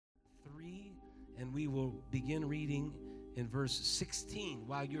and we will begin reading in verse 16.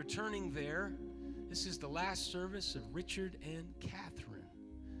 While you're turning there, this is the last service of Richard and Catherine.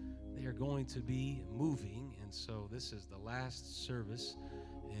 They are going to be moving, and so this is the last service,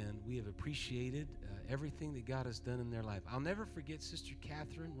 and we have appreciated everything that God has done in their life. I'll never forget Sister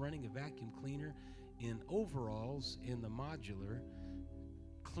Catherine running a vacuum cleaner in overalls in the modular.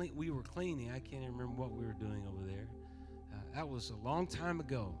 We were cleaning. I can't even remember what we were doing over there. That was a long time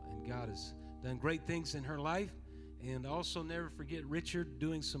ago, and God has done great things in her life. And also never forget Richard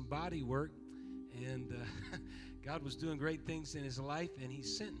doing some body work, and God was doing great things in his life, and he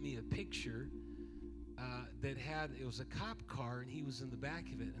sent me a picture it was a cop car, and he was in the back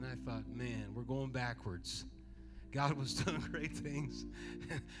of it, and I thought, man, we're going backwards. God was doing great things.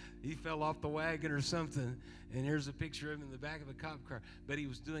 He fell off the wagon or something, and here's a picture of him in the back of a cop car, but he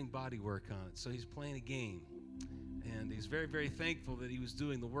was doing body work on it, so he's playing a game, and he's very, very thankful that he was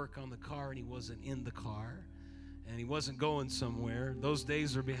doing the work on the car, and he wasn't in the car, and he wasn't going somewhere. Those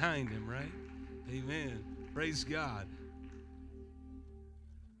days are behind him, right? Amen. Praise God.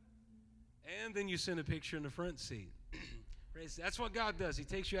 And then you send a picture in the front seat. That's what God does. He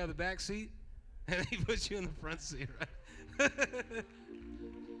takes you out of the back seat, and he puts you in the front seat, right?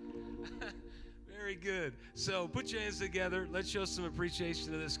 Very good. So put your hands together. Let's show some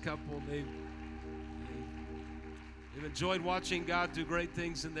appreciation to this couple. They've enjoyed watching God do great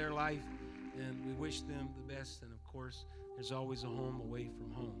things in their life, and we wish them the best. And, of course, there's always a home away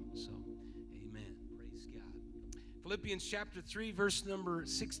from home. So, amen. Praise God. Philippians chapter 3, verse number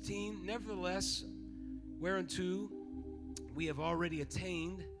 16. Nevertheless, whereunto we have already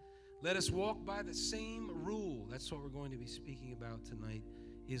attained, let us walk by the same rule. That's what we're going to be speaking about tonight,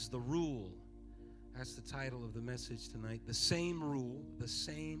 is the rule. That's the title of the message tonight. The same rule, the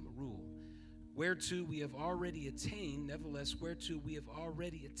same rule. Whereto we have already attained, nevertheless, whereto we have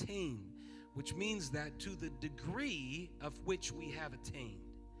already attained, which means that to the degree of which we have attained,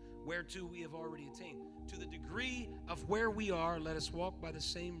 whereto we have already attained, to the degree of where we are, let us walk by the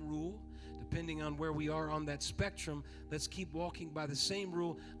same rule. Depending on where we are on that spectrum, let's keep walking by the same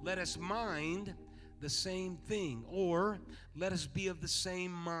rule. Let us mind the same thing, or let us be of the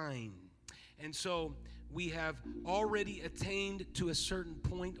same mind. And so we have already attained to a certain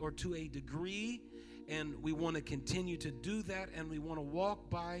point or to a degree, and we want to continue to do that, and we want to walk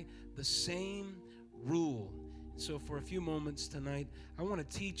by the same rule. So for a few moments tonight, I want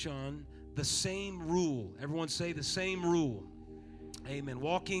to teach on the same rule. Everyone say the same rule. Amen.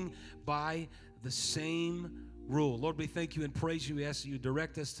 Walking by the same rule. Lord, we thank you and praise you. We ask that you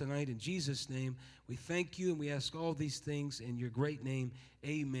direct us tonight in Jesus' name. We thank you, and we ask all these things in your great name.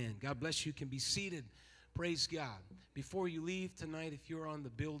 Amen. God bless you. You can be seated. Praise God. Before you leave tonight, if you're on the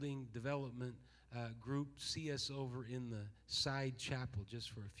building development group, see us over in the side chapel just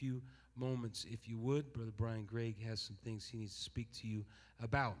for a few moments, if you would. Brother Brian Gregg has some things he needs to speak to you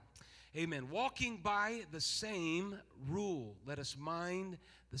about. Amen. Walking by the same rule. Let us mind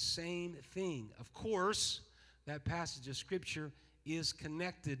the same thing. Of course, that passage of Scripture is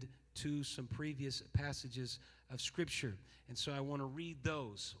connected to some previous passages of Scripture. And so I want to read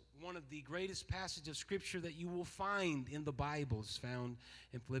those. One of the greatest passages of Scripture that you will find in the Bible is found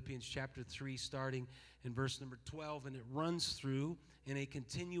in Philippians chapter 3, starting in verse number 12, and it runs through in a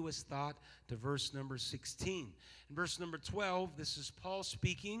continuous thought to verse number 16. In verse number 12, this is Paul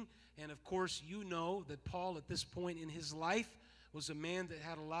speaking, and of course you know that Paul at this point in his life was a man that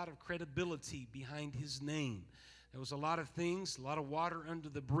had a lot of credibility behind his name. There was a lot of things, a lot of water under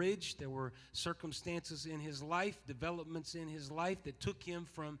the bridge. There were circumstances in his life, developments in his life that took him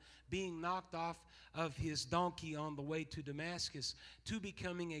from being knocked off of his donkey on the way to Damascus to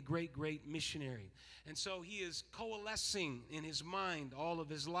becoming a great, great missionary. And so he is coalescing in his mind all of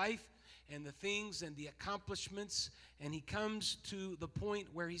his life and the things and the accomplishments, and he comes to the point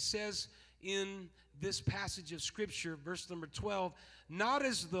where he says in this passage of Scripture, verse number 12, not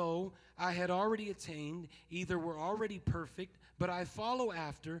as though I had already attained, either were already perfect, but I follow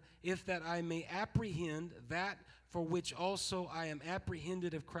after, if that I may apprehend that for which also I am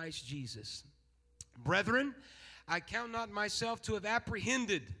apprehended of Christ Jesus. Brethren, I count not myself to have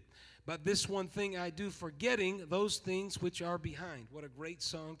apprehended, but this one thing I do, forgetting those things which are behind. What a great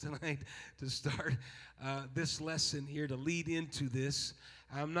song tonight to start this lesson here, to lead into this.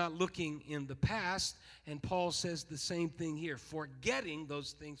 I'm not looking in the past, and Paul says the same thing here. Forgetting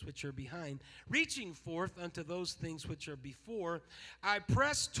those things which are behind, reaching forth unto those things which are before, I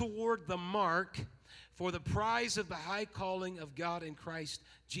press toward the mark for the prize of the high calling of God in Christ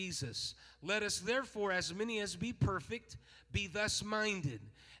Jesus. Let us therefore, as many as be perfect, be thus minded.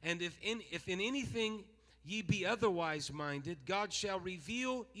 And if in anything ye be otherwise minded, God shall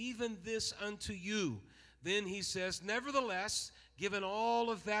reveal even this unto you. Then he says, nevertheless, given all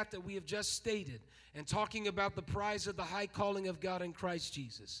of that we have just stated, and talking about the prize of the high calling of God in Christ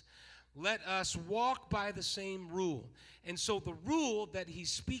Jesus, let us walk by the same rule. And so the rule that he's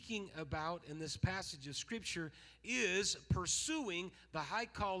speaking about in this passage of Scripture is pursuing the high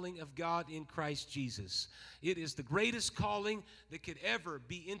calling of God in Christ Jesus. It is the greatest calling that could ever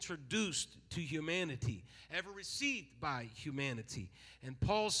be introduced to humanity, ever received by humanity. And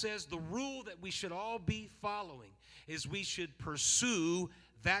Paul says the rule that we should all be following is we should pursue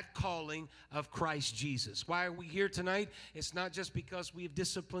that calling of Christ Jesus. Why are we here tonight? It's not just because we've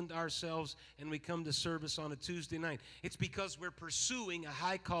disciplined ourselves and we come to service on a Tuesday night. It's because we're pursuing a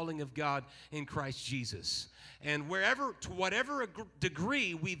high calling of God in Christ Jesus. And to whatever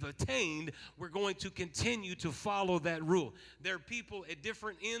degree we've attained, we're going to continue to follow that rule. There are people at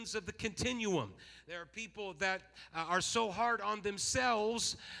different ends of the continuum. There are people that are so hard on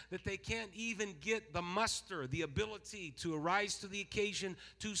themselves that they can't even get the muster, the ability to arise to the occasion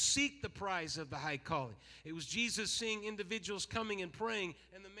to seek the prize of the high calling. It was Jesus seeing individuals coming and praying,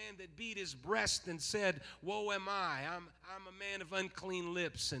 and the man that beat his breast and said, "Woe am I, I'm a man of unclean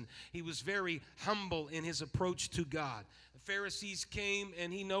lips." And he was very humble in his approach to God. The Pharisees came,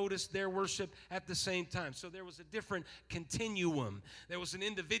 and he noticed their worship at the same time. So there was a different continuum. There was an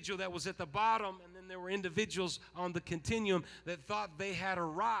individual that was at the bottom, and then there were individuals on the continuum that thought they had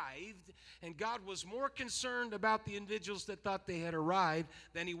arrived. And God was more concerned about the individuals that thought they had arrived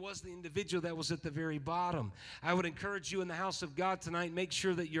than he was the individual that was at the very bottom. I would encourage you in the house of God tonight, make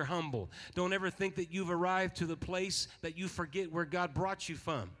sure that you're humble. Don't ever think that you've arrived to the place that you forget where God brought you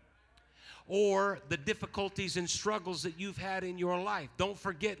from, or the difficulties and struggles that you've had in your life. Don't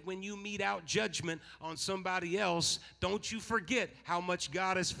forget when you mete out judgment on somebody else, don't you forget how much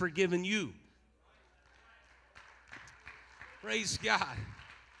God has forgiven you. Praise God.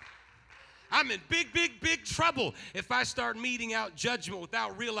 I'm in big trouble if I start meting out judgment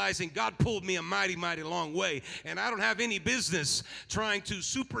without realizing God pulled me a mighty long way. And I don't have any business trying to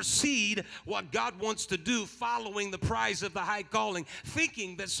supersede what God wants to do, following the prize of the high calling,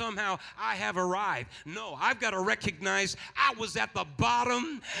 thinking that somehow I have arrived. No, I've got to recognize I was at the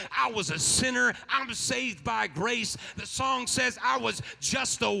bottom. I was a sinner. I'm saved by grace. The song says I was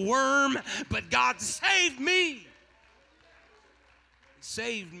just a worm, but God saved me. He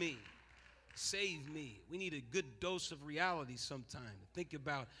saved me. Save me. We need a good dose of reality sometime to think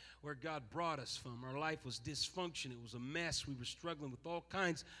about where God brought us from. Our life was dysfunction. It was a mess. We were struggling with all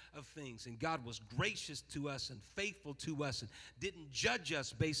kinds of things. And God was gracious to us and faithful to us and didn't judge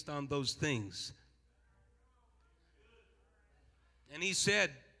us based on those things. And he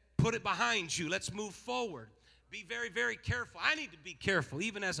said, put it behind you. Let's move forward. Be very careful. I need to be careful,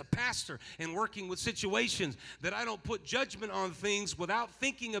 even as a pastor and working with situations, that I don't put judgment on things without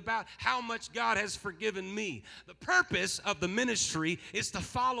thinking about how much God has forgiven me. The purpose of the ministry is to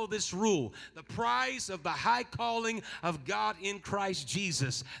follow this rule, the prize of the high calling of God in Christ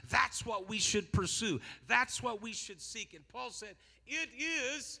Jesus. That's what we should pursue. That's what we should seek. And Paul said, it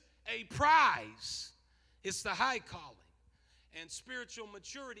is a prize. It's the high calling. And spiritual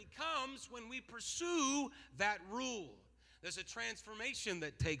maturity comes when we pursue that rule. There's a transformation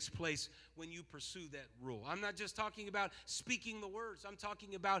that takes place when you pursue that rule. I'm not just talking about speaking the words. I'm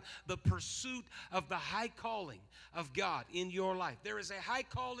talking about the pursuit of the high calling of God in your life. There is a high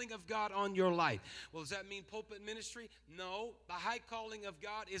calling of God on your life. Well, does that mean pulpit ministry? No. The high calling of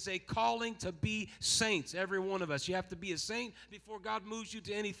God is a calling to be saints, every one of us. You have to be a saint before God moves you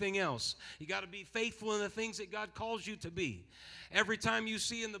to anything else. You got to be faithful in the things that God calls you to be. Every time you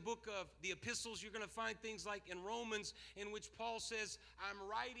see in the book of the epistles, you're going to find things like in Romans, in which Paul says, I'm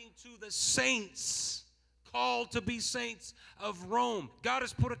writing to the saints, called to be saints of Rome. God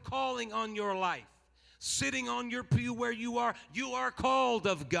has put a calling on your life. Sitting on your pew where you are called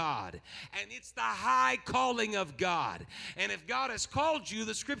of God. And it's the high calling of God. And if God has called you,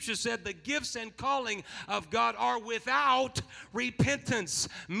 the scripture said the gifts and calling of God are without repentance.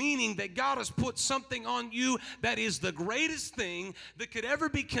 Meaning that God has put something on you that is the greatest thing that could ever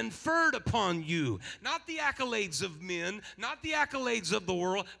be conferred upon you. Not the accolades of men, not the accolades of the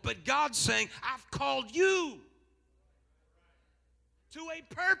world, but God saying, I've called you to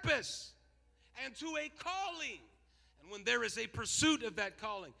a purpose and to a calling. And when there is a pursuit of that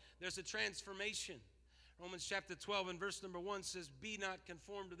calling, there's a transformation. Romans chapter 12 and verse number 1 says, be not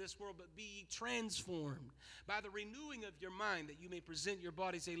conformed to this world, but be ye transformed by the renewing of your mind, that you may present your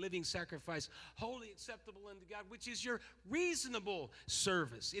bodies a living sacrifice, wholly acceptable unto God, which is your reasonable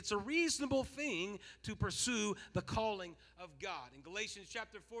service. It's a reasonable thing to pursue the calling of God. In Galatians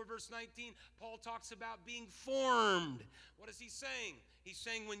chapter 4, verse 19, Paul talks about being formed. What is he saying? He's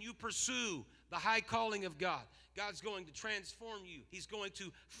saying when you pursue the high calling of God, God's going to transform you. He's going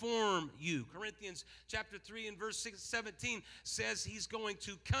to form you. Corinthians chapter 3 and verse 17 says he's going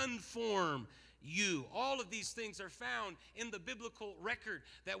to conform you. All of these things are found in the biblical record,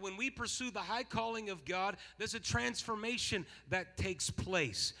 that when we pursue the high calling of God, there's a transformation that takes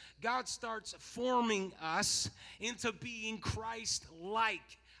place. God starts forming us into being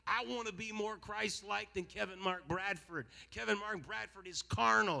Christ-like. I want to be more Christ-like than Kevin Mark Bradford. Kevin Mark Bradford is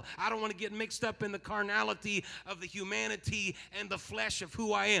carnal. I don't want to get mixed up in the carnality of the humanity and the flesh of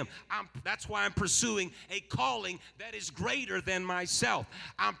who I am. That's why I'm pursuing a calling that is greater than myself.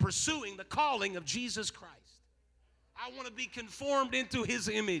 I'm pursuing the calling of Jesus Christ. I want to be conformed into his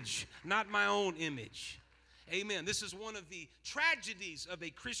image, not my own image. Amen. This is one of the tragedies of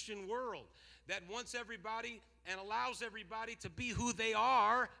a Christian world, that wants everybody and allows everybody to be who they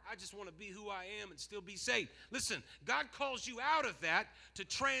are. I just want to be who I am and still be saved. Listen, God calls you out of that to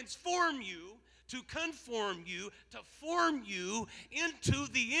transform you, to conform you, to form you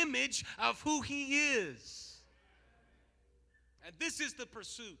into the image of who he is. And this is the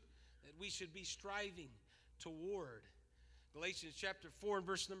pursuit that we should be striving toward. Galatians chapter 4 and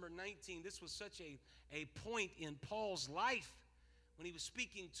verse number 19, this was such a point in Paul's life when he was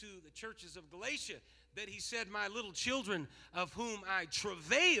speaking to the churches of Galatia, that he said, my little children, of whom I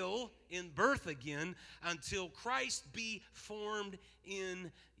travail in birth again, until Christ be formed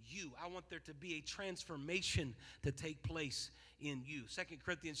in you. I want there to be a transformation to take place in you. 2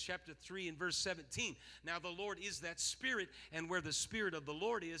 Corinthians chapter 3 and verse 17. Now the Lord is that Spirit, and where the Spirit of the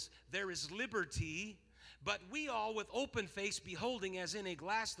Lord is, there is liberty. But we all, with open face, beholding as in a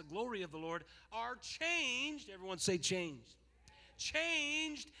glass the glory of the Lord, are changed. Everyone say changed.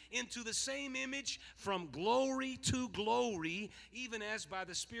 Changed into the same image from glory to glory, even as by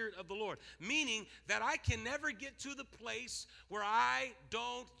the Spirit of the Lord. Meaning that I can never get to the place where I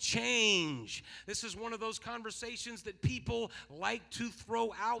don't change. This is one of those conversations that people like to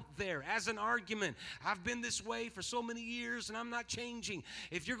throw out there as an argument. I've been this way for so many years and I'm not changing.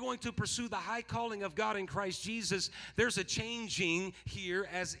 If you're going to pursue the high calling of God in Christ Jesus, there's a changing here,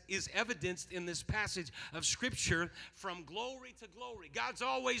 as is evidenced in this passage of Scripture, from glory to glory. God's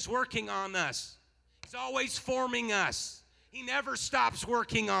always working on us. He's always forming us. He never stops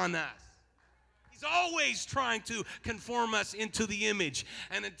working on us. He's always trying to conform us into the image.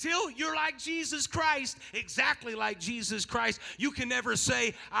 And until you're like Jesus Christ, exactly like Jesus Christ, you can never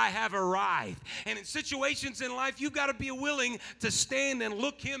say, I have arrived. And in situations in life, you've got to be willing to stand and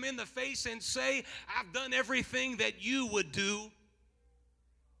look him in the face and say, I've done everything that you would do.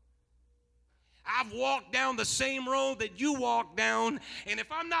 I've walked down the same road that you walked down, and if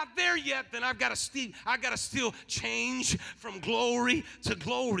I'm not there yet, then I've got to still change from glory to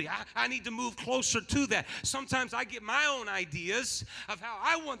glory. I need to move closer to that. Sometimes I get my own ideas of how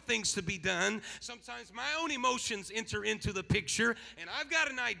I want things to be done. Sometimes my own emotions enter into the picture, and I've got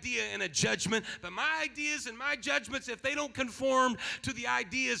an idea and a judgment, but my ideas and my judgments, if they don't conform to the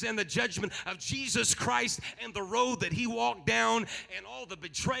ideas and the judgment of Jesus Christ and the road that he walked down, and all the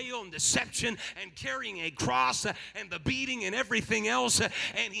betrayal and deception and carrying a cross and the beating and everything else,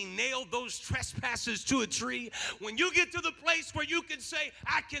 and he nailed those trespasses to a tree. When you get to the place where you can say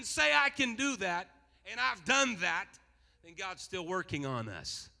I can do that, and I've done that, then God's still working on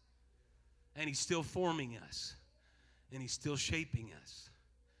us, and he's still forming us, and he's still shaping us.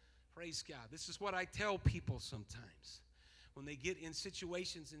 Praise God. This is what I tell people sometimes when they get in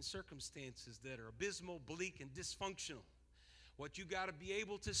situations and circumstances that are abysmal, bleak, and dysfunctional. What you got to be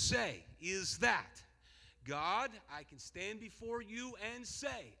able to say is that, God, I can stand before you and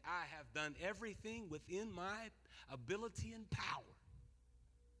say, I have done everything within my ability and power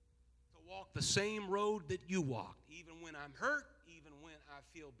to walk the same road that you walked, even when I'm hurt, even when I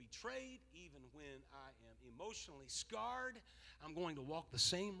feel betrayed, even when I am emotionally scarred. I'm going to walk the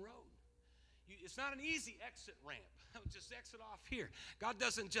same road. It's not an easy exit ramp. Just exit off here. God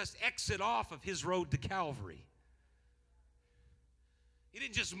doesn't just exit off of his road to Calvary. He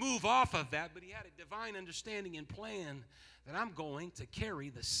didn't just move off of that, but he had a divine understanding and plan that I'm going to carry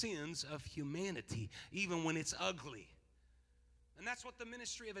the sins of humanity, even when it's ugly. And that's what the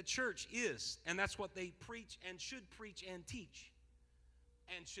ministry of a church is, and that's what they preach and should preach and teach,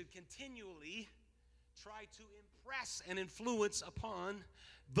 and should continually try to impress and influence upon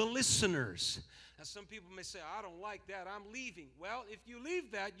the listeners. Now, some people may say, I don't like that, I'm leaving. Well, if you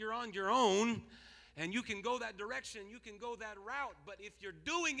leave that, you're on your own, and you can go that direction, you can go that route. But if you're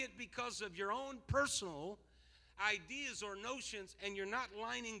doing it because of your own personal ideas or notions, and you're not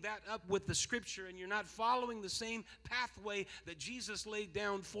lining that up with the Scripture, and you're not following the same pathway that Jesus laid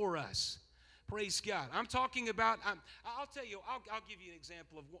down for us, praise God. I'm talking about, I'll tell you, I'll give you an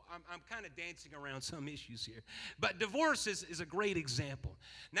example of, I'm kind of dancing around some issues here. But divorce is a great example.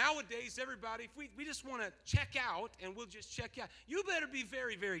 Nowadays, everybody, if we just want to check out, and we'll just check out, you better be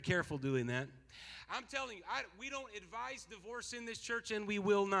very, very careful doing that. I'm telling you, we don't advise divorce in this church, and we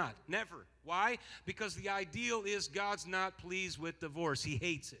will not. Never. Why? Because the ideal is God's not pleased with divorce. He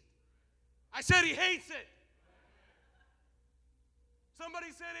hates it. I said he hates it. Somebody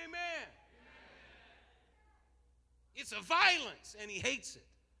said amen. It's a violence, and he hates it.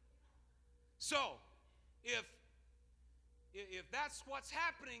 So, if that's what's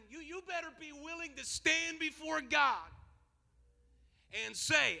happening, you better be willing to stand before God and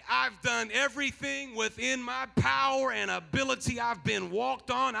say, I've done everything within my power and ability. I've been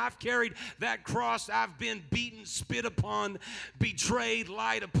walked on. I've carried that cross. I've been beaten, spit upon, betrayed,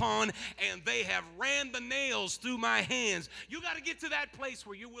 lied upon, and they have ran the nails through my hands. You got to get to that place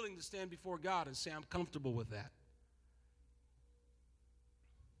where you're willing to stand before God and say, I'm comfortable with that.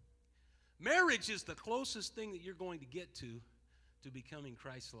 Marriage is the closest thing that you're going to get to becoming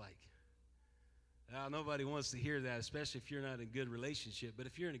Christ-like. Now, nobody wants to hear that, especially if you're not in a good relationship. But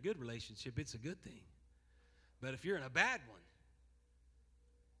if you're in a good relationship, it's a good thing. But if you're in a bad one,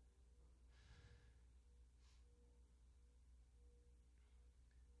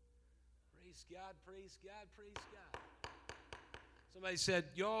 praise God, praise God, praise God. Somebody said,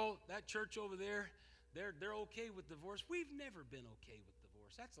 y'all, that church over there, they're okay with divorce. We've never been okay with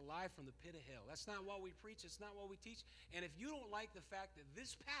divorce. That's a lie from the pit of hell. That's not what we preach. It's not what we teach. And if you don't like the fact that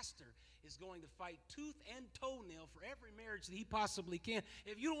this pastor is going to fight tooth and toenail for every marriage that he possibly can,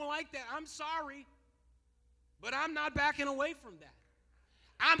 if you don't like that, I'm sorry. But I'm not backing away from that.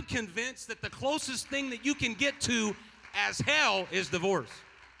 I'm convinced that the closest thing that you can get to as hell is divorce.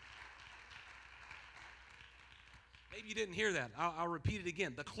 Maybe you didn't hear that. I'll repeat it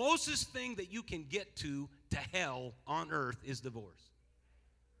again. The closest thing that you can get to hell on earth is divorce.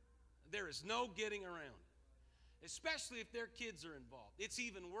 There is no getting around, especially if their kids are involved. It's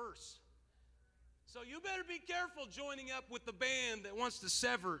even worse. So you better be careful joining up with the band that wants to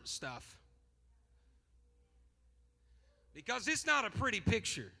sever stuff, because it's not a pretty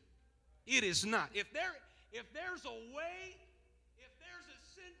picture. It is not. If there's a way, if there's a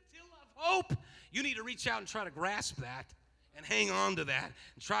scintilla of hope, you need to reach out and try to grasp that and hang on to that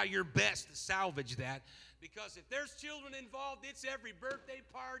and try your best to salvage that. Because if there's children involved, it's every birthday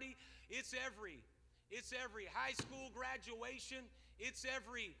party, it's every high school graduation, it's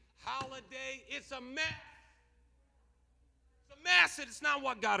every holiday. It's a mess. It's a mess, and it's not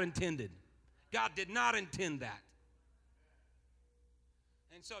what God intended. God did not intend that.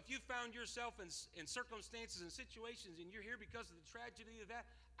 And so if you found yourself in circumstances and situations and you're here because of the tragedy of that,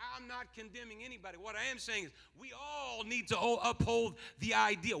 I'm not condemning anybody. What I am saying is we all need to uphold the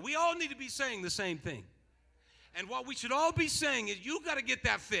ideal. We all need to be saying the same thing. And what we should all be saying is you got to get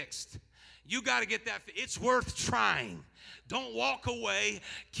that fixed. You got to get that fixed. It's worth trying. Don't walk away.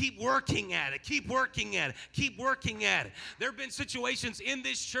 Keep working at it. Keep working at it. Keep working at it. There have been situations in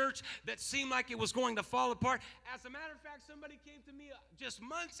this church that seemed like it was going to fall apart. As a matter of fact, somebody came to me just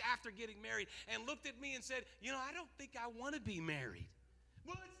months after getting married and looked at me and said, I don't think I want to be married.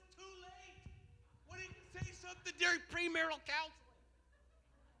 Well, it's too late. Why didn't you say something during premarital counseling?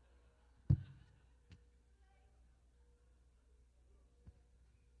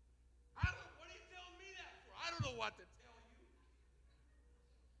 What are you telling me that for? I don't know what to tell you.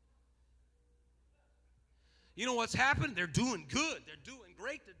 You know what's happened? They're doing good. They're doing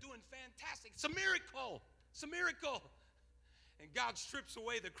great. They're doing fantastic. It's a miracle. It's a miracle. And God strips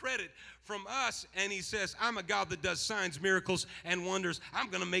away the credit from us, and he says, I'm a God that does signs, miracles, and wonders.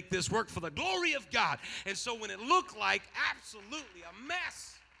 I'm going to make this work for the glory of God. And so when it looked like absolutely a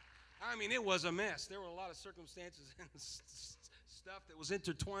mess, it was a mess. There were a lot of circumstances and stuff that was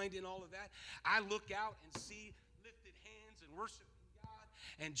intertwined in all of that. I look out and see lifted hands and worshiping God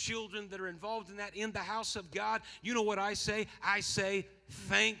and children that are involved in that in the house of God. You know what I say? I say,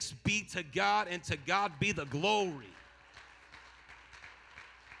 thanks be to God, and to God be the glory.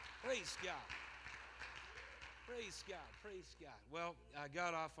 Praise God. Praise God. Praise God. Well, I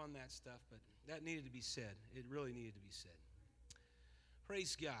got off on that stuff, but that needed to be said. It really needed to be said.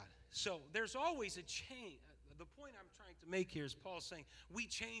 Praise God. So there's always a change. the point I'm trying to make here is Paul saying we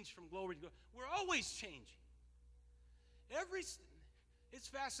change from glory to glory. We're always changing. It's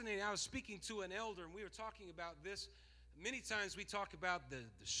fascinating. I was speaking to an elder, and we were talking about this. Many times we talk about the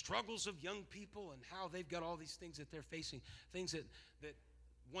struggles of young people and how they've got all these things that they're facing, things that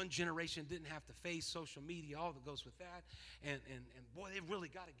one generation didn't have to face, social media, all that goes with that. And boy, they've really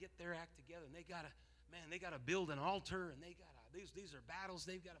got to get their act together, and they got to build an altar, and these are battles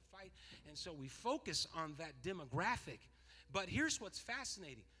they've got to fight. And so we focus on that demographic. But here's what's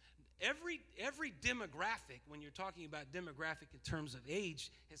fascinating. Every demographic, when you're talking about demographic in terms of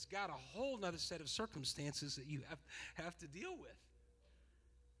age, has got a whole other set of circumstances that you have to deal with.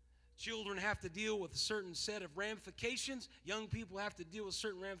 Children have to deal with a certain set of ramifications. Young people have to deal with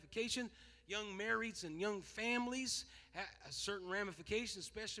certain ramifications. Young marrieds and young families have a certain ramifications,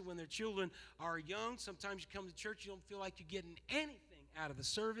 especially when their children are young. Sometimes you come to church, you don't feel like you're getting anything out of the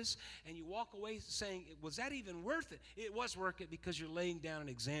service, and you walk away saying, was that even worth it? It was worth it because you're laying down an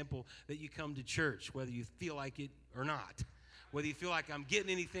example that you come to church, whether you feel like it or not. Whether you feel like I'm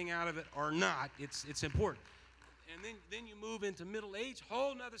getting anything out of it or not, it's important. And then you move into middle age,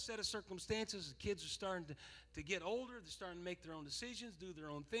 whole nother set of circumstances. The kids are starting to get older. They're starting to make their own decisions, do their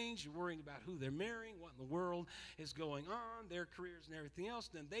own things. You're worrying about who they're marrying, what in the world is going on, their careers and everything else.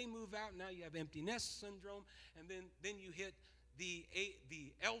 Then they move out. Now you have empty nest syndrome. And then you hit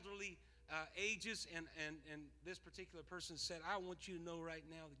the elderly ages. And this particular person said, I want you to know right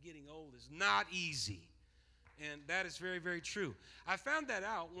now that getting old is not easy. And that is very, very true. I found that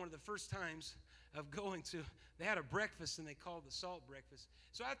out one of the first times of going to, they had a breakfast and they called the salt breakfast.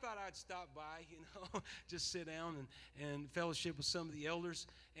 So I thought I'd stop by, just sit down and fellowship with some of the elders.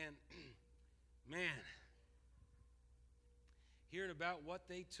 And man, hearing about what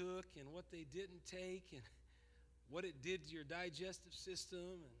they took and what they didn't take and what it did to your digestive system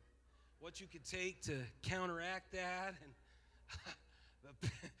and what you could take to counteract that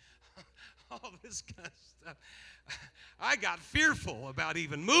and all this kind of stuff. I got fearful about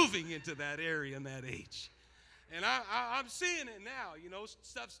even moving into that area in that age. And I'm seeing it now,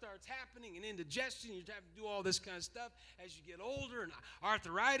 stuff starts happening and indigestion. You have to do all this kind of stuff as you get older, and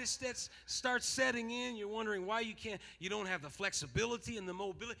arthritis starts setting in. You're wondering why you don't have the flexibility and the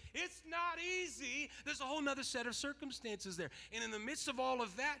mobility. It's not easy. There's a whole other set of circumstances there. And in the midst of all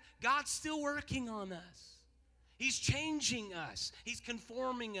of that, God's still working on us. He's changing us. He's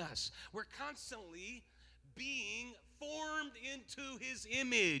conforming us. We're constantly being formed into His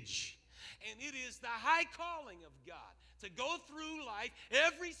image. And it is the high calling of God to go through life,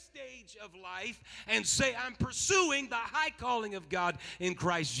 every stage of life, and say, I'm pursuing the high calling of God in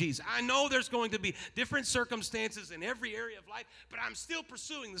Christ Jesus. I know there's going to be different circumstances in every area of life, but I'm still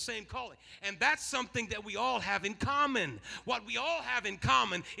pursuing the same calling. And that's something that we all have in common. What we all have in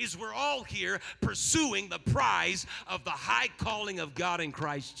common is we're all here pursuing the prize of the high calling of God in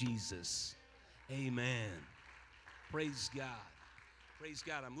Christ Jesus. Amen. Praise God. Praise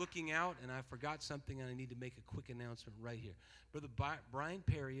God. I'm looking out, and I forgot something, and I need to make a quick announcement right here. Brother Brian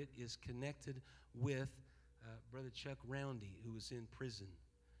Perriott is connected with Brother Chuck Roundy, who is in prison.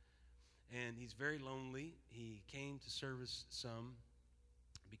 And he's very lonely. He came to service some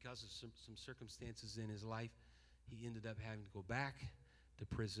because of some circumstances in his life. He ended up having to go back to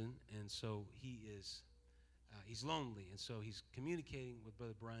prison, and so he's lonely. And so he's communicating with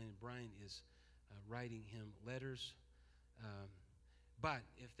Brother Brian, and Brian is writing him letters. But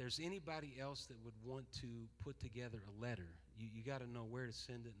if there's anybody else that would want to put together a letter, you got to know where to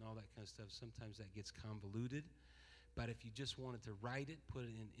send it and all that kind of stuff. Sometimes that gets convoluted. But if you just wanted to write it, put it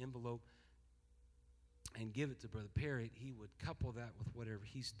in an envelope, and give it to Brother Perriott, he would couple that with whatever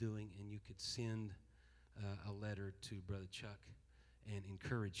he's doing, and you could send a letter to Brother Chuck and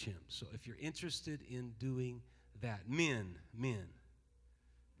encourage him. So if you're interested in doing that, men.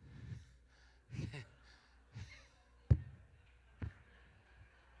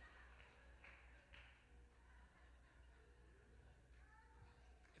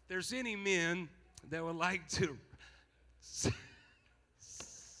 There's any men that would like to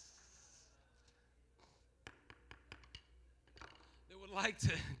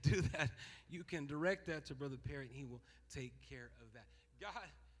do that, you can direct that to Brother Perry, and he will take care of that.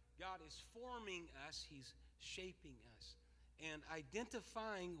 God is forming us. He's shaping us. And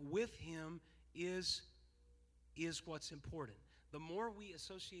identifying with Him is what's important. The more we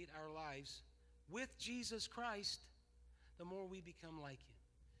associate our lives with Jesus Christ, the more we become like Him.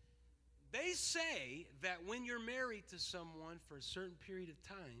 They say that when you're married to someone for a certain period of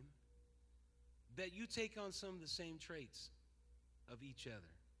time, that you take on some of the same traits of each other.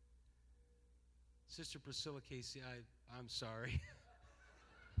 Sister Priscilla Casey, I'm sorry.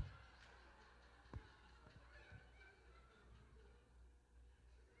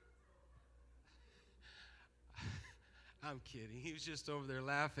 I'm kidding. He was just over there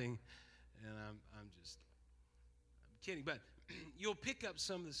laughing, and I'm kidding. But you'll pick up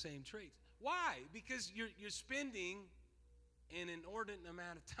some of the same traits. Why? Because you're spending an inordinate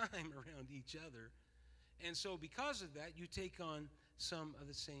amount of time around each other. And so because of that, you take on some of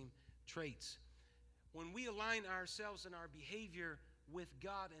the same traits. When we align ourselves and our behavior with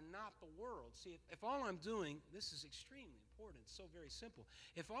God and not the world, see, if all I'm doing, this is extremely important, it's so very simple.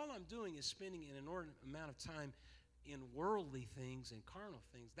 If all I'm doing is spending an inordinate amount of time in worldly things and carnal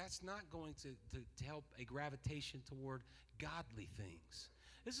things, that's not going to help a gravitation toward godly things.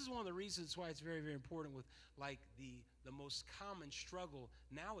 This is one of the reasons why it's very, very important with like the most common struggle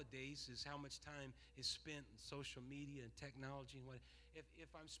nowadays is how much time is spent in social media and technology and what. If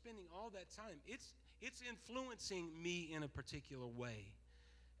I'm spending all that time, it's influencing me in a particular way.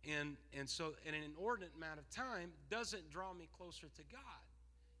 And so an inordinate amount of time doesn't draw me closer to God.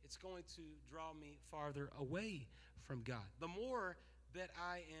 It's going to draw me farther away from God. The more that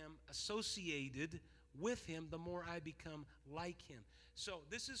I am associated with him, the more I become like him. So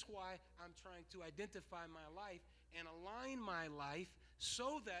this is why I'm trying to identify my life and align my life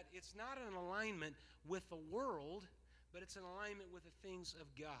so that it's not an alignment with the world, but it's an alignment with the things of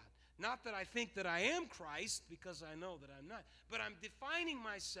God. Not that I think that I am Christ, because I know that I'm not, but I'm defining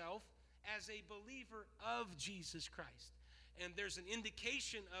myself as a believer of Jesus Christ. And there's an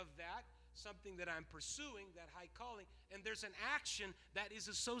indication of that, something that I'm pursuing, that high calling, and there's an action that is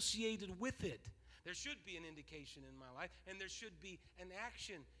associated with it. There should be an indication in my life, and there should be an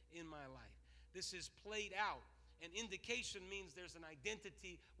action in my life. This is played out. An indication means there's an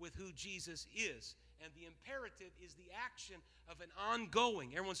identity with who Jesus is. And the imperative is the action of an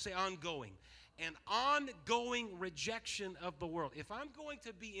ongoing, everyone say ongoing, an ongoing rejection of the world. If I'm going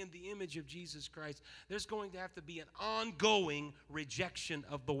to be in the image of Jesus Christ, there's going to have to be an ongoing rejection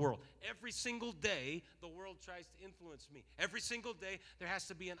of the world. Every single day, the world tries to influence me. Every single day, there has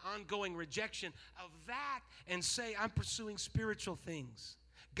to be an ongoing rejection of that and say, I'm pursuing spiritual things,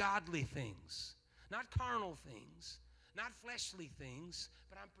 godly things, not carnal things, not fleshly things,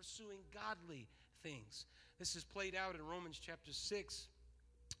 but I'm pursuing godly things. This is played out in Romans chapter 6,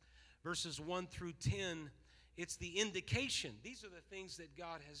 verses 1 through 10. It's the indication. These are the things that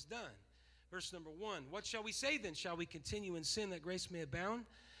God has done. Verse number 1, what shall we say then? Shall we continue in sin that grace may abound?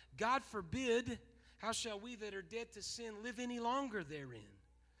 God forbid. How shall we that are dead to sin live any longer therein?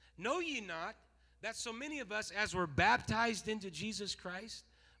 Know ye not that so many of us, as were baptized into Jesus Christ,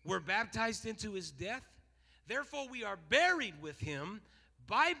 were baptized into his death? Therefore we are buried with him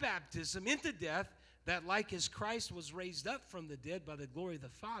by baptism into death, that like as Christ was raised up from the dead by the glory of the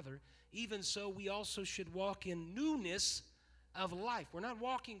Father, even so we also should walk in newness of life. We're not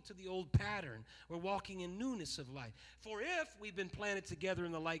walking to the old pattern. We're walking in newness of life. For if we've been planted together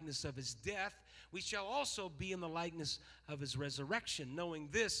in the likeness of his death, we shall also be in the likeness of his resurrection, knowing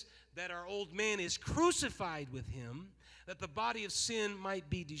this, that our old man is crucified with him, that the body of sin might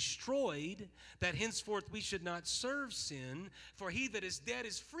be destroyed, that henceforth we should not serve sin, for he that is dead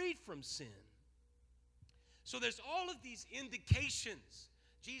is freed from sin. So there's all of these indications.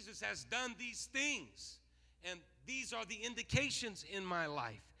 Jesus has done these things, and these are the indications in my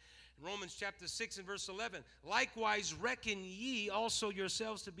life. In Romans chapter 6 and verse 11, likewise reckon ye also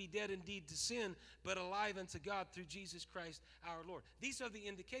yourselves to be dead indeed to sin, but alive unto God through Jesus Christ our Lord. These are the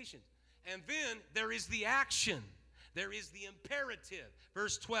indications. And then there is the action. There is the imperative.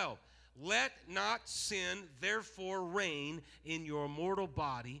 Verse 12, let not sin therefore reign in your mortal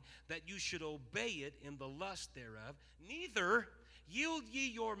body, that you should obey it in the lust thereof. Neither yield ye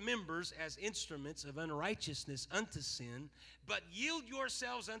your members as instruments of unrighteousness unto sin, but yield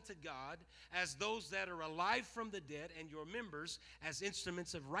yourselves unto God as those that are alive from the dead, and your members as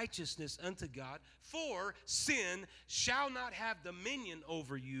instruments of righteousness unto God. For sin shall not have dominion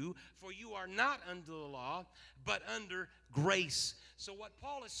over you, for you are not under the law, but under grace. So what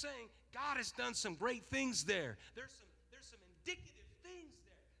Paul is saying, God has done some great things there. There's some indicative things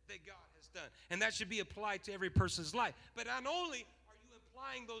there that God has done, and that should be applied to every person's life. But not only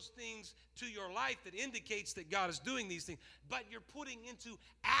applying those things to your life that indicates that God is doing these things, but you're putting into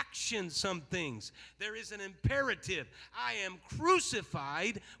action some things. There is an imperative. I am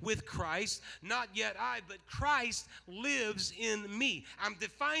crucified with Christ, not yet I, but Christ lives in me. I'm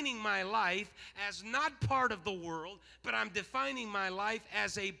defining my life as not part of the world, but I'm defining my life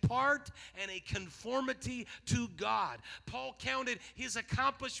as a part and a conformity to God. Paul counted his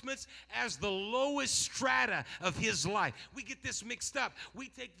accomplishments as the lowest strata of his life. We get this mixed up. We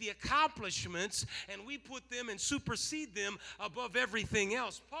take the accomplishments accomplishments and we put them and supersede them above everything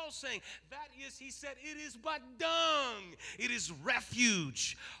else. Paul's saying that is, he said, it is but dung. It is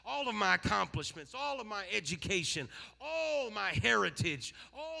refuge. All of my accomplishments, all of my education, all my heritage,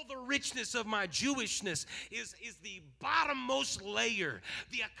 all the richness of my Jewishness is the bottommost layer.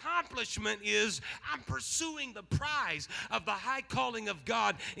 The accomplishment is I'm pursuing the prize of the high calling of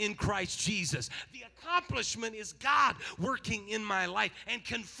God in Christ Jesus. The accomplishment is God working in my life and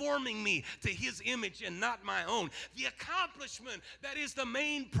conforming me to His image and not my own. The accomplishment that is the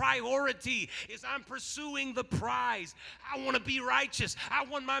main priority is I'm pursuing the prize. I want to be righteous. I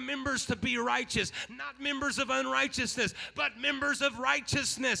want my members to be righteous, not members of unrighteousness, but members of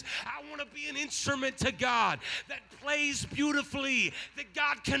righteousness. I want to be an instrument to God that plays beautifully, that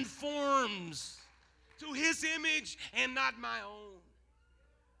God conforms to His image and not my own.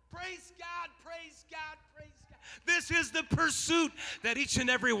 Praise God, praise God, praise God. This is the pursuit that each and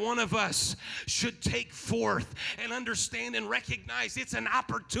every one of us should take forth and understand and recognize it's an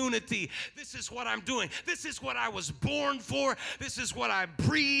opportunity. This is what I'm doing. This is what I was born for. This is what I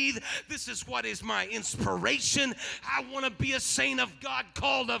breathe. This is what is my inspiration. I want to be a saint of God,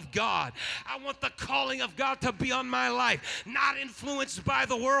 called of God. I want the calling of God to be on my life, not influenced by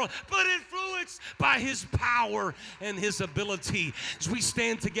the world, but influenced by His power and His ability. As we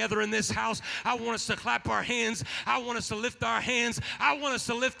stand together in this house, I want us to clap our hands. I want us to lift our hands. I want us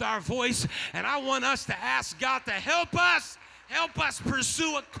to lift our voice. And I want us to ask God to help us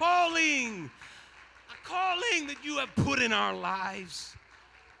pursue a calling that you have put in our lives.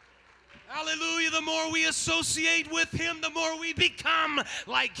 Hallelujah. The more we associate with Him, the more we become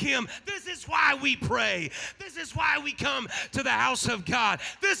like Him. This is why we pray. This is why we come to the house of God.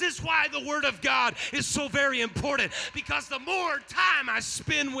 This is why the Word of God is so very important, because the more time I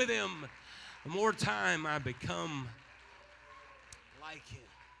spend with Him, the more time I become like Him.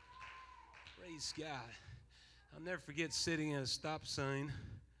 Praise God. I'll never forget sitting at a stop sign,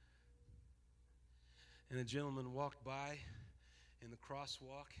 and a gentleman walked by in the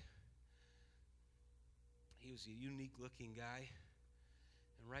crosswalk. He was a unique-looking guy,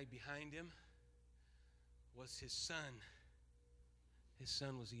 and right behind him was his son. His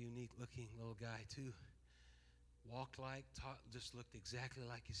son was a unique-looking little guy, too. Walked like, just looked exactly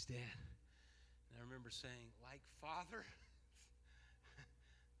like his dad. And I remember saying, like father,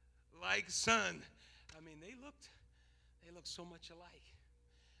 like son. I mean, they looked so much alike.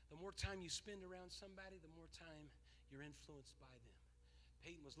 The more time you spend around somebody, the more time you're influenced by them.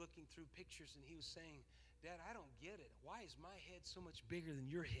 Peyton was looking through pictures, and he was saying, Dad, I don't get it. Why is my head so much bigger than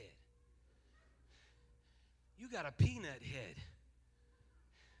your head? You got a peanut head.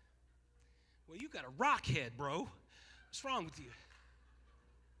 Well, you got a rock head, bro. What's wrong with you?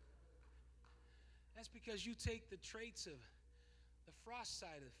 That's because you take the traits of the Frost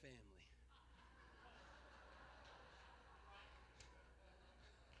side of the family.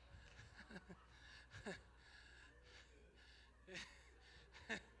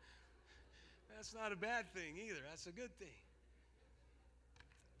 That's not a bad thing either. That's a good thing.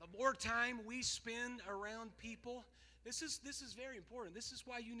 The more time we spend around people, this is very important. This is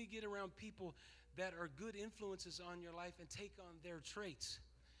why you need to get around people that are good influences on your life and take on their traits.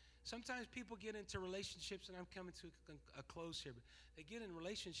 Sometimes people get into relationships, and I'm coming to a close here, but they get in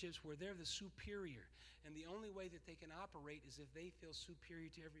relationships where they're the superior, and the only way that they can operate is if they feel superior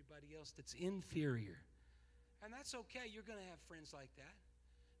to everybody else that's inferior. And that's okay. You're going to have friends like that,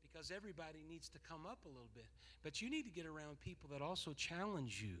 because everybody needs to come up a little bit. But you need to get around people that also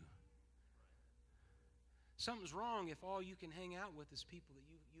challenge you. Something's wrong if all you can hang out with is people that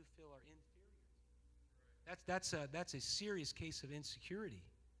you feel are inferior. That's a serious case of insecurity.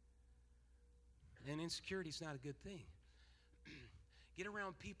 And insecurity is not a good thing. Get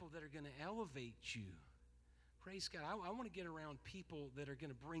around people that are going to elevate you. Praise God. I want to get around people that are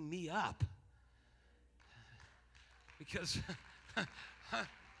going to bring me up. Because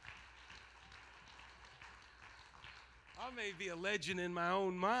I may be a legend in my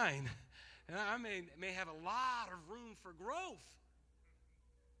own mind, and I may have a lot of room for growth.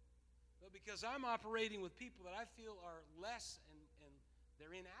 But because I'm operating with people that I feel are less and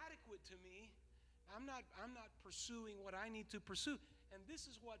they're inadequate to me, I'm not pursuing what I need to pursue. And this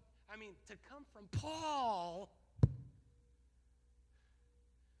is what, to come from Paul,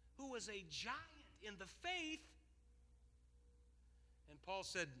 who was a giant in the faith, and Paul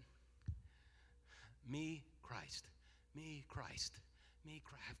said, me, Christ. Me, Christ. Me,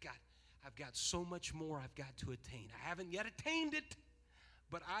 Christ. I've got so much more I've got to attain. I haven't yet attained it,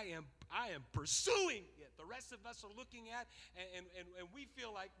 but I am pursuing it. the rest of us are looking at, and we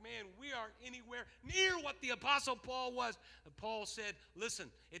feel like, man, we aren't anywhere near what the Apostle Paul was. And Paul said, listen,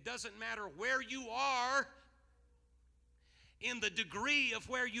 it doesn't matter where you are in the degree of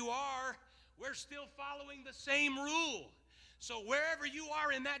where you are, we're still following the same rule. So wherever you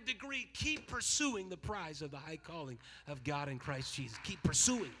are in that degree, keep pursuing the prize of the high calling of God in Christ Jesus. Keep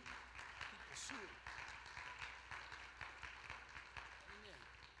pursuing. Keep pursuing. Amen.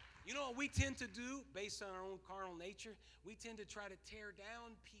 You know what we tend to do based on our own carnal nature? We tend to try to tear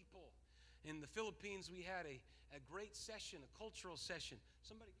down people. In the Philippines, we had a great session, a cultural session.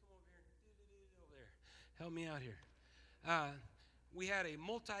 Somebody come over here. Over there. Help me out here. We had a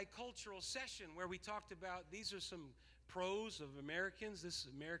multicultural session where we talked about, these are some pros of Americans.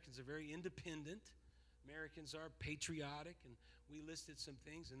 Americans are very independent. Americans are patriotic, and we listed some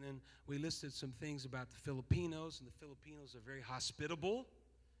things, and then we listed some things about the Filipinos, and the Filipinos are very hospitable,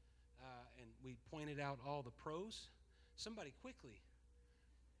 and we pointed out all the pros. Somebody quickly.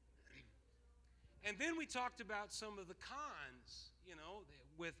 And then we talked about some of the cons, you know,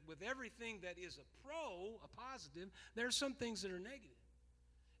 with everything that is a pro, a positive, there are some things that are negative.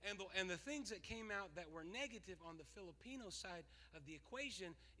 And the things that came out that were negative on the Filipino side of the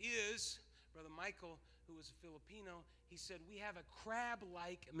equation is, Brother Michael, who was a Filipino, he said, we have a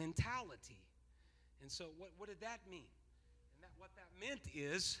crab-like mentality. And so what did that mean? And what that meant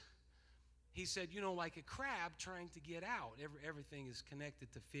is, he said, you know, like a crab trying to get out. Everything is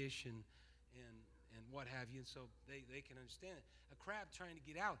connected to fish and what have you, and so they can understand it. A crab trying to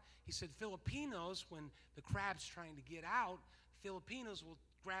get out. He said, Filipinos, when the crab's trying to get out, Filipinos will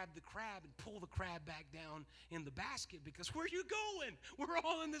grab the crab and pull the crab back down in the basket because where are you going? We're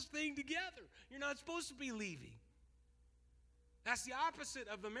all in this thing together. You're not supposed to be leaving. That's the opposite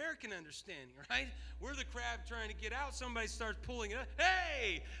of American understanding, right? We're the crab trying to get out. Somebody starts pulling it up.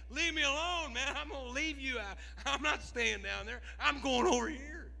 Hey, leave me alone, man. I'm going to leave you out. I'm not staying down there. I'm going over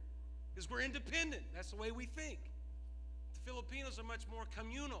here because we're independent. That's the way we think. The Filipinos are much more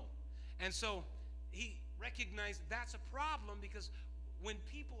communal. And so he recognized that's a problem because when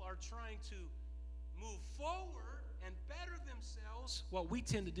people are trying to move forward and better themselves, what we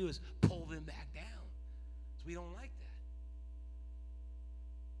tend to do is pull them back down. So we don't like that.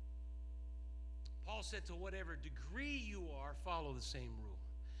 Paul said, to whatever degree you are, follow the same rule.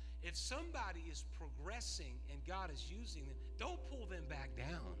 If somebody is progressing and God is using them, don't pull them back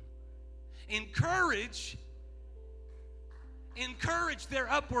down. Encourage their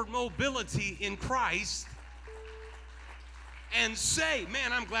upward mobility in Christ. And say,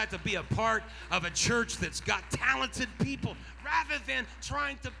 man, I'm glad to be a part of a church that's got talented people, rather than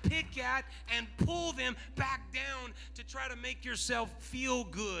trying to pick at and pull them back down to try to make yourself feel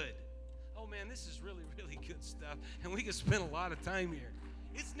good. Oh, man, this is really, really good stuff, and we can spend a lot of time here.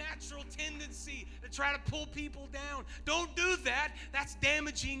 It's natural tendency to try to pull people down. Don't do that. That's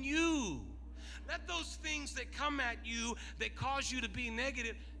damaging you. Let those things that come at you that cause you to be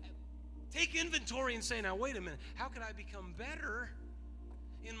negative, take inventory and say, now, wait a minute. How can I become better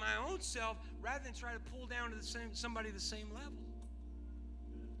in my own self rather than try to pull down to somebody the same level?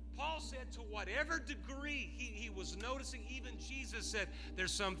 Paul said to whatever degree he was noticing, even Jesus said,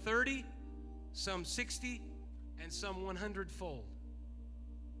 there's some 30, some 60, and some 100-fold.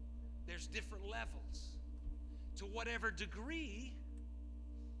 There's different levels. To whatever degree,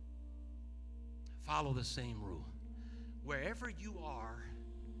 follow the same rule. Wherever you are,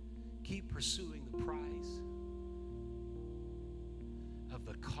 keep pursuing the prize of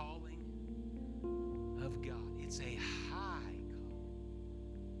the calling of God. It's a high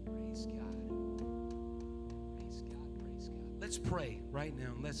calling. Praise God. Praise God. Praise God. Let's pray right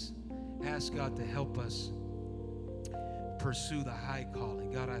now. Let's ask God to help us pursue the high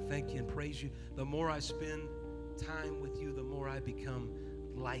calling. God, I thank you and praise you. The more I spend time with you, the more I become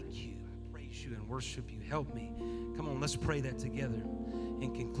like you. I praise you and worship you. Help me. Come on, let's pray that together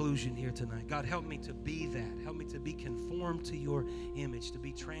in conclusion here tonight. God, help me to be that. Help me to be conformed to your image, to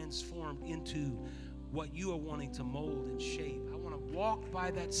be transformed into what you are wanting to mold and shape. I want to walk by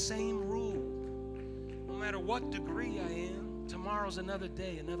that same rule. No matter what degree I am, tomorrow's another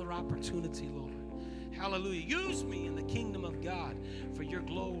day, another opportunity, Lord. Hallelujah. Use me in the kingdom of God for your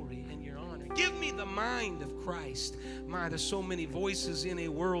glory and your honor. Give me the mind of Christ. There's so many voices in a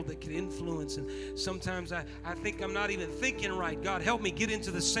world that can influence, and sometimes I think I'm not even thinking right. God, help me get into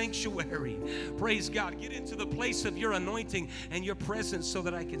the sanctuary. Praise God. Get into the place of your anointing and your presence so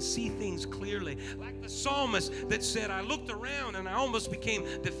that I can see things clearly. Like the psalmist that said, I looked around and I almost became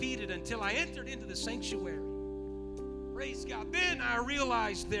defeated until I entered into the sanctuary. Praise God. Then I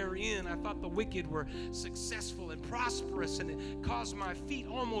realized therein, I thought the wicked were successful and prosperous, and it caused my feet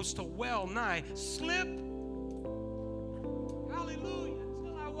almost to well nigh slip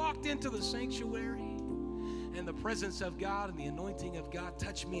walked into the sanctuary, and the presence of God and the anointing of God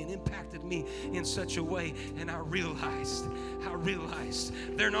touched me and impacted me in such a way. And I realized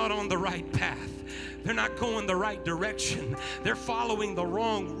they're not on the right path. They're not going the right direction. They're following the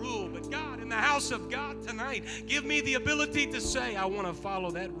wrong rule. But God, in the house of God tonight, give me the ability to say, I want to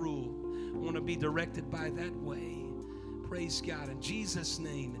follow that rule. I want to be directed by that way. Praise God. In Jesus'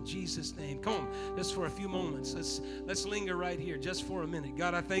 name, in Jesus' name. Come on, just for a few moments. Let's linger right here just for a minute.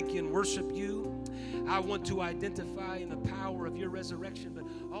 God, I thank you and worship you. I want to identify in the power of your resurrection, but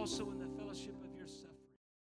also in the